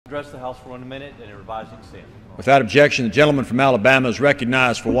address the House for 1 minute and revise the consent. Without objection, the gentleman from Alabama is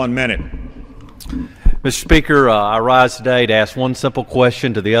recognized for 1 minute. Mr. Speaker, I rise today to ask one simple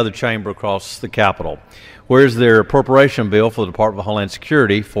question to the other chamber across the Capitol. Where is their appropriation bill for the Department of Homeland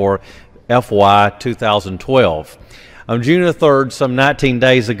Security for FY 2012? On June the 3rd, some 19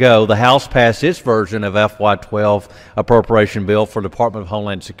 days ago, the House passed its version of FY12 appropriation bill for the Department of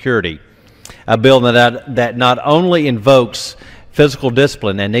Homeland Security, a bill that not only invokes physical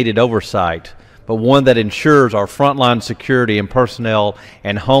discipline and needed oversight, but one that ensures our frontline security and personnel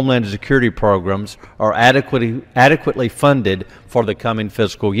and Homeland Security programs are adequately funded for the coming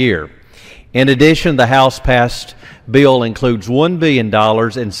fiscal year. In addition, the House-passed bill includes $1 billion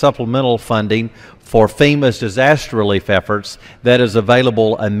in supplemental funding for FEMA's disaster relief efforts that is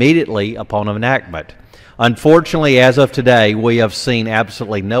available immediately upon enactment. Unfortunately, as of today, we have seen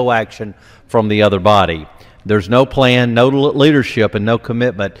absolutely no action from the other body. There's no plan, no leadership, and no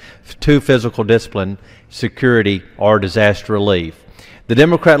commitment to physical discipline, security, or disaster relief. The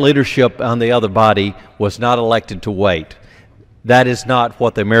Democrat leadership on the other body was not elected to wait. That is not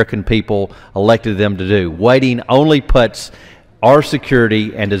what the American people elected them to do. Waiting only puts our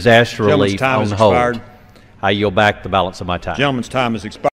security and disaster relief on hold. I yield back the balance of my time. Gentleman's time has expired.